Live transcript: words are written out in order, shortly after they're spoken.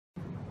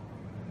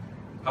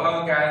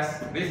Hello guys,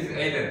 this is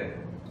Aiden.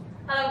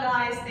 Hello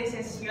guys, this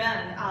is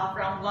Yuan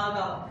from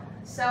WowGo.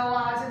 So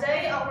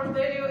today our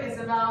video is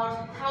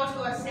about how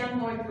to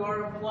assemble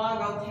your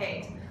WowGo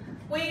Kit.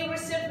 We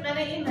received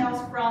many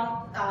emails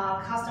from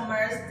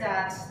customers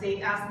that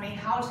they asked me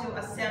how to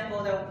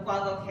assemble the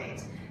WowGo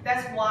Kit.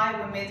 That's why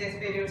we made this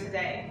video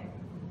today.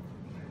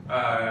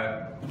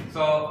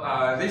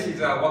 This is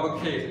a WowGo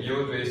Kit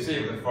you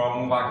received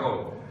from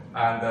WowGo,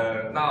 and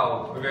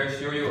now we will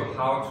show you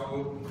how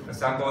to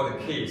assemble the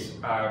kit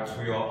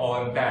to your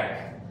own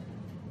deck.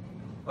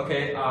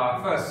 Okay,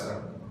 first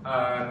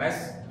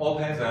let's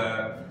open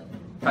the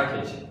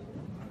package.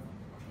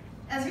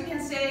 As you can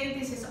see,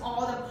 this is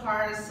all the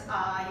parts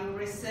you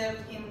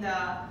received in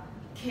the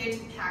kit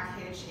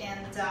package,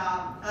 and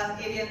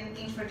Aiden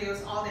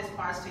introduced all these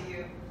parts to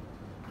you.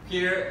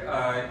 Here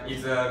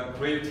is a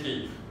grip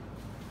tip.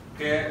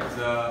 Here is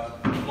the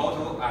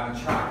motor and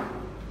chuck,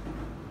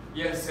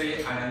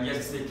 ESC and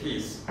ESC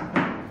keys,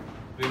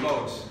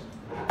 remote,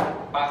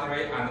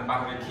 battery and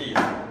battery keys,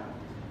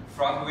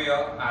 front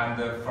wheel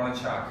and front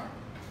chuck.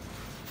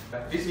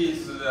 This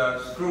is the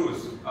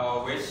screws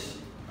which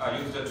are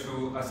used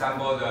to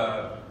assemble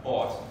the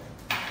board.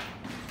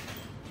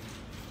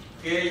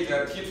 Here is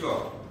the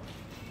T-tool.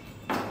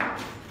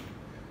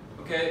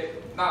 Okay,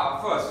 now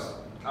first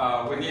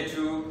we need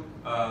to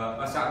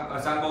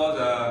assemble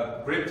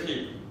the grip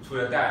tip to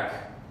the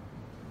deck.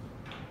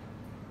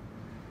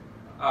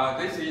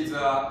 This is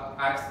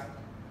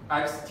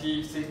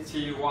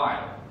XT60Y,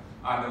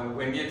 and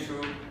we need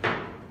to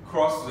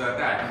cross the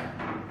deck.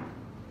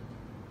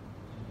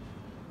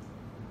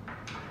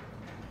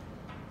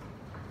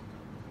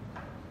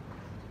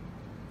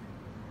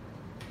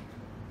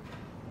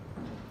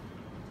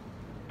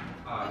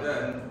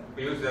 Then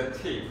we use the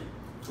tip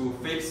to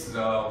fix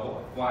the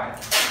wire.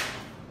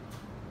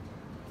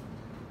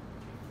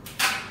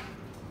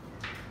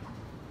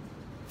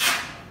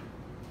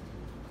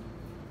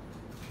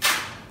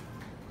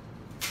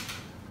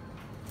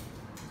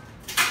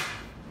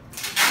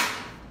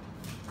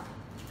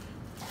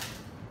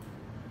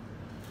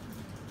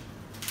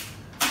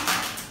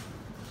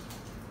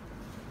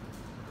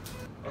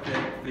 Okay,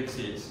 fix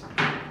it.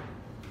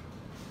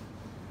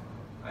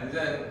 And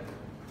then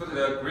put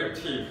the grip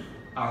tip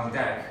on the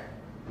deck.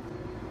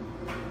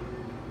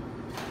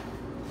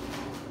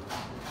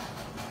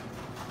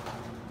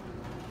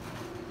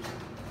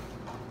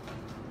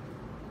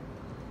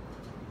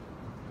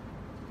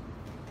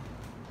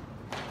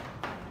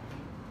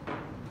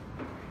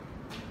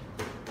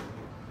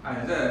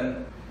 And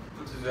then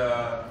put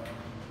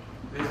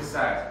this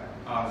side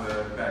on the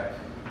deck.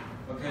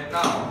 Okay,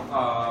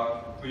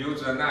 now we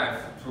use a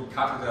knife to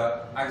cut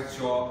the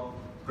actual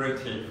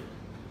grip tip.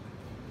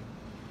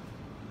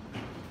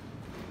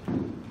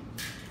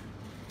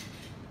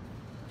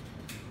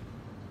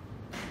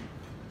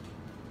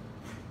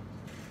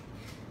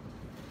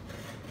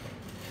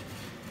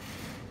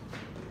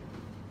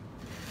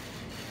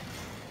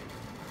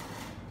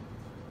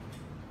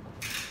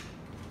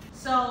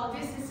 So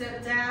this is a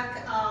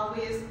deck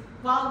with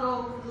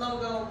WowGo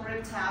logo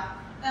grip tab.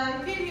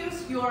 If you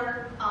use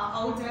your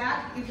old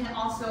deck, you can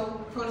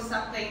also put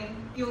something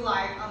you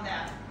like on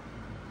that.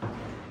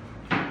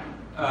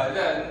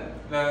 Then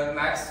the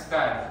next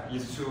step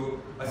is to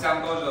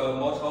assemble the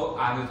motor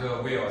and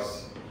the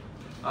wheels.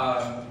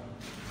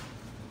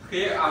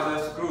 Here are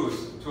the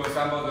screws to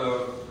assemble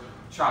the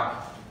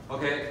chuck.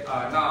 Okay,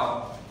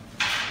 now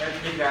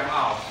let's take them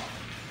out.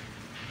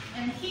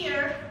 And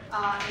here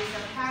is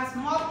a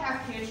small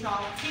package of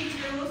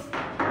T2s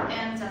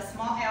and a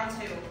small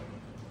L2.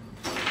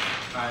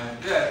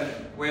 And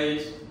then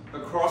we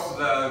cross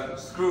the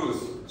screws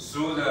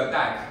through the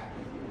deck.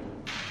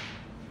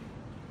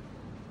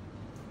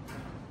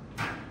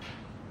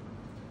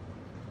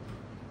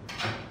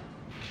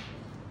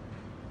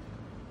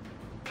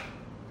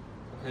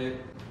 Okay.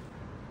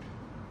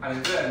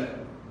 And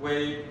then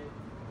we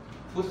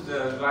put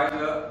the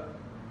rider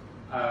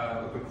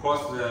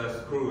across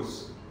the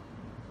screws.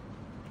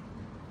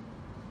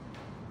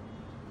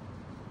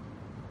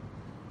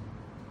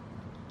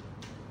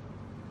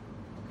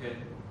 Okay.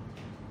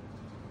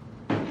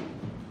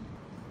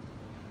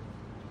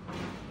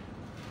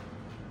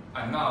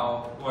 And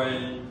now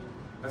we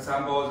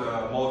assemble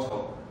the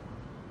motor.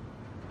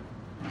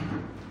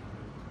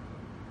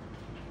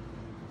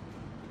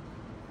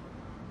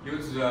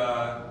 Use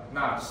the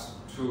nuts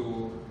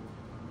to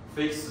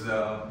fix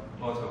the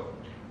motor.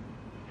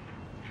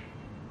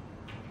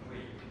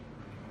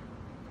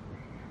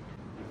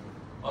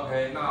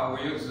 Okay, now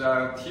we use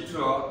the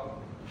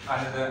T-tool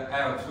and the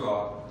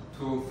L-tool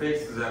to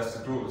fix the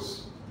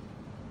screws.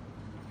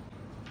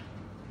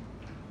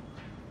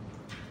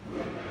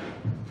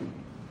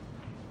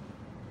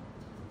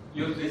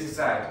 Use this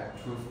side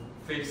to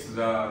fix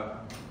the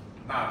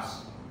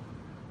nuts,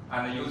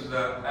 and use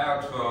the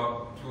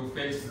L-tool to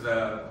fix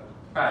the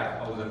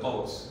back of the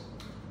bolts.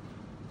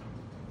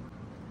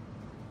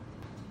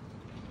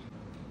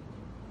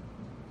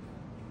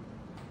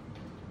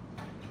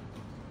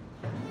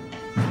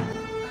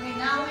 Okay,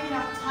 now we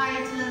have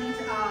tightened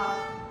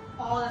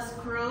all the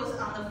screws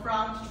on on the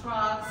front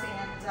trucks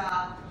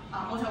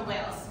and motor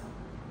wheels.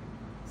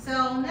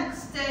 So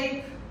next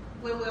step,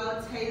 we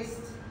will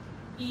test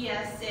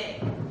ESC.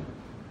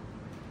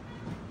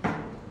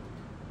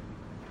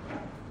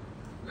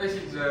 This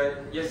is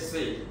the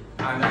ESC,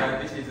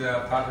 and this is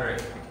the battery.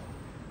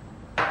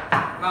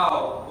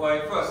 Now,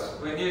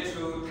 first we need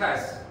to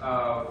test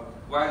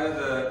whether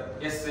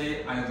the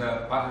ESC and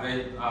the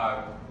battery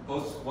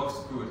both works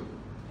good.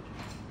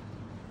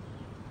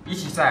 Each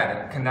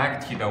side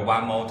connected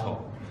one motor,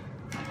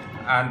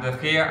 and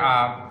here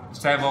are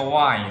several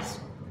wires.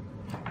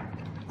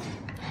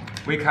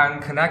 We can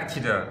connect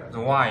the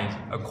wires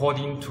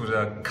according to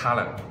the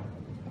color.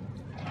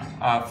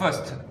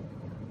 First,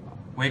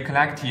 we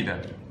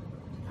connected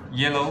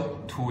yellow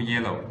to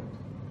yellow.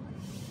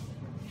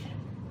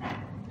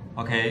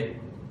 Okay,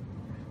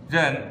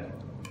 then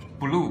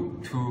blue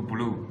to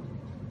blue.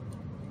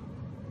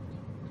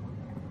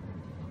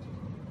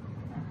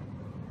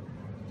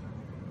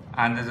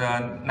 And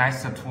the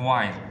next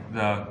one,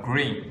 the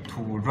green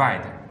to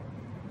red.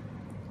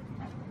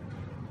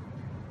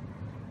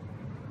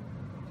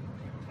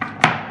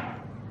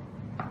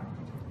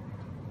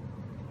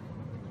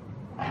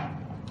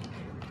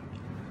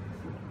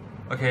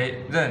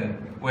 Okay,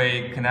 then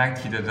we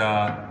connected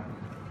the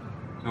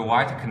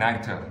white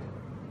connector.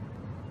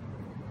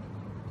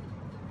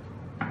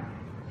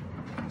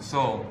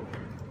 So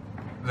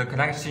the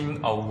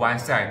connection of one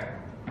side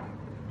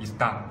is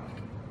done.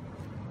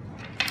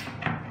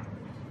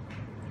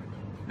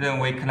 Then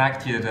we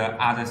connected the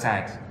other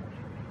side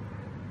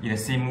in the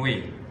same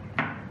way.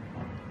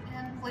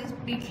 And please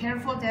be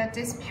careful that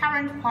this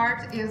parent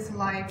part is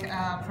like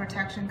a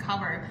protection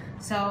cover.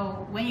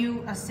 So when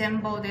you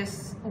assemble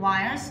these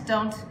wires,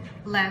 don't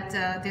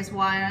let these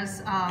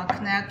wires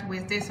connect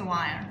with this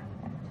wire.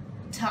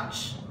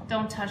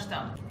 Don't touch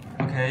them.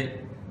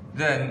 Okay,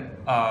 then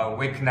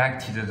we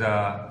connected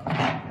the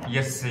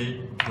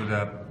ESC to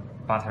the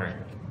battery.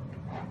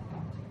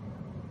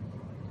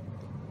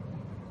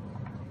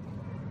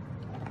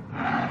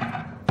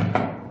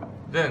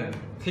 Then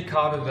take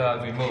out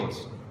the remote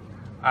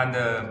and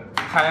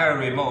pair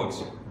remote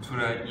to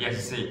the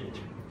ESC.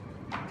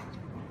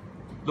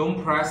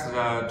 Don't press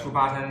the two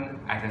buttons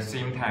at the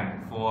same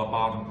time for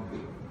about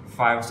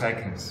 5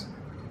 seconds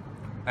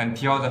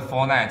until the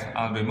phone light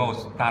on the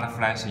remote starts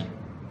flashing.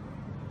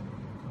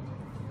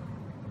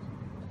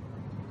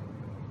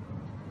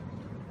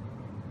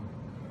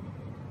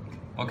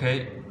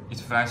 Okay,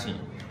 it's flashing,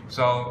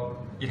 so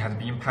it has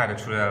been paired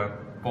to the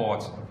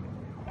board.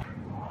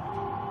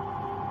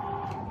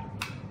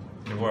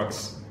 It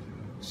works.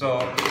 So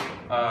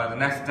the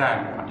next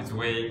step is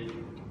we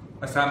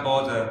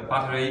assemble the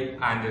battery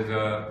and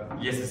the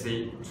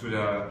ESC to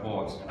the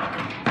board.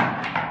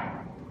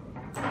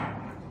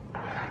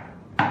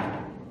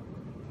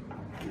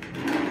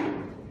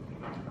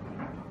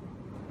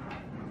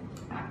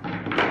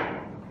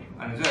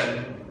 And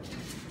then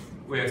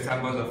we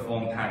assemble the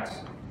foam pad.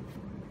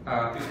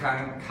 You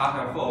can cut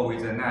a hole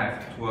with a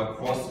knife to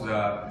cross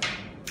the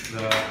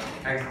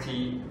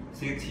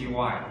XT60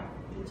 wire.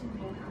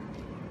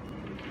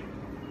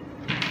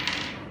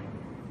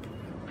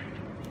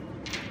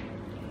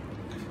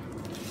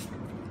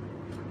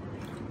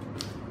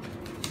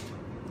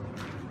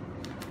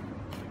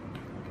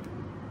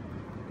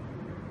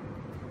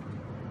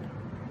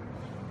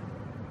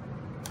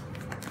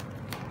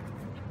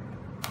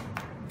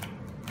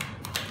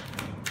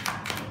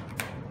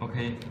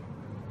 Okay,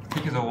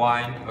 take the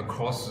wire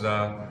across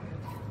the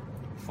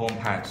foam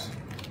pad.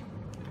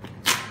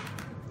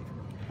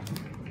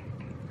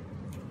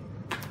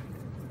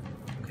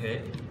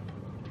 Okay,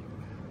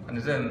 and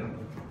then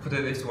put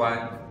this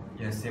one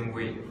in the same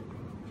way.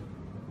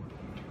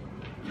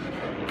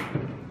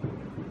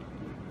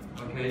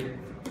 Okay,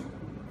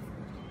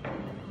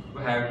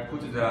 we have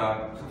put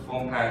the two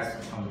foam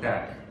pads on the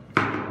deck.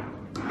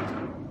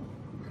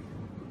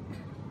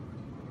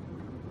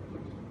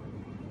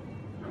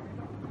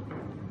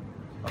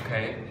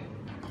 Okay,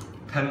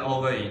 turn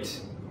over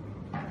it.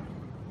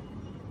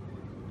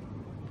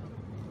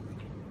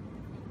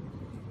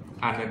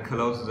 And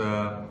close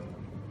the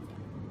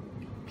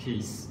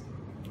piece.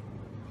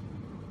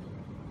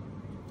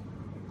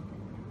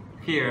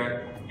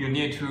 Here, you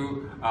need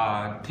to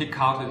take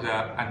out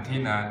the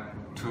antenna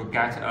to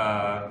get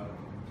a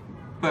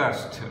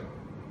burst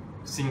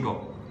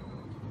signal.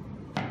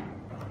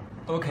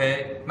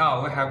 Okay,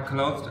 now we have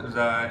closed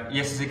the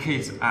ESC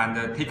case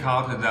and take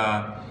out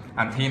the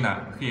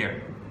antenna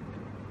here.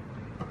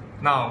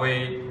 Now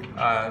we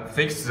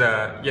fix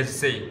the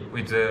ESC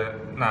with the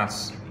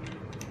nuts.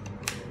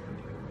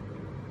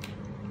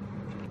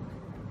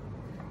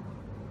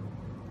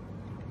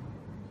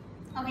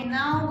 Okay,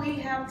 now we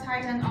have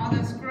tightened all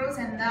the screws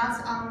and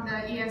nuts on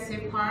the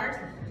ESC part.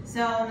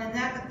 So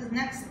the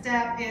next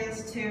step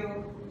is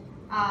to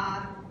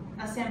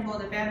assemble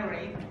the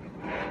battery.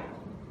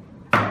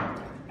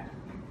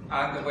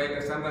 And we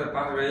assemble the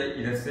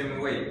battery in the same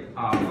way.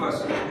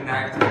 First,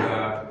 connect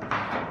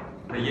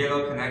the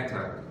yellow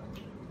connector.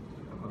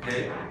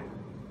 Okay,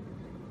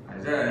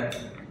 and then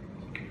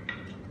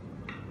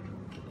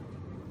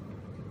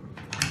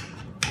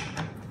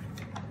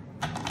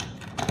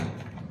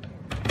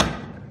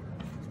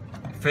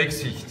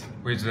fix it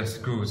with the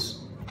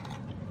screws.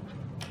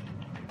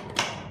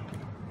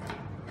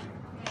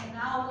 Okay,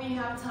 now we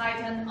have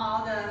tightened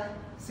all the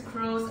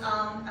screws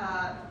on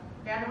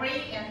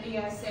battery and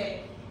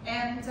ESC.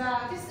 And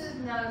this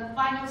is the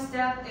final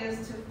step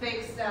is to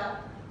fix the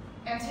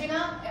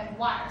antenna and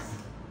wires.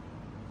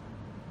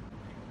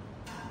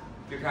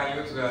 You can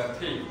use the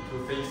tape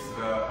to fix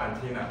the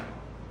antenna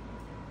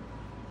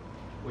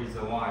with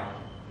the wire.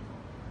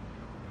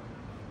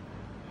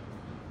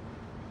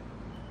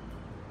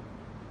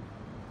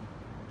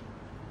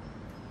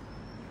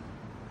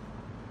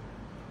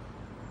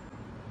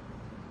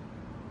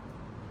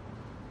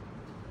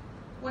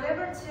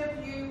 Whatever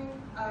tip you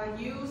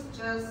use,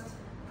 just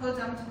put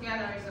them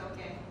together is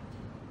okay.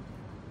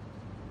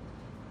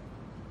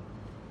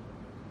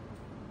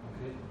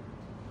 Okay.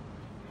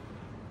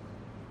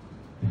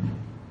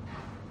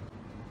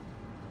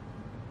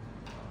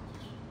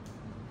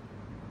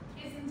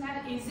 Isn't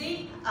that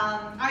easy?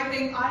 I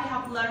think I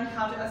have learned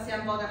how to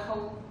assemble the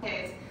whole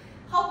kit.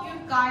 Hope you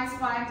guys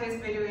find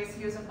this video is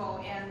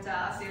useful and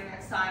see you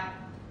next time.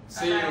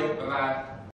 See you. Bye bye.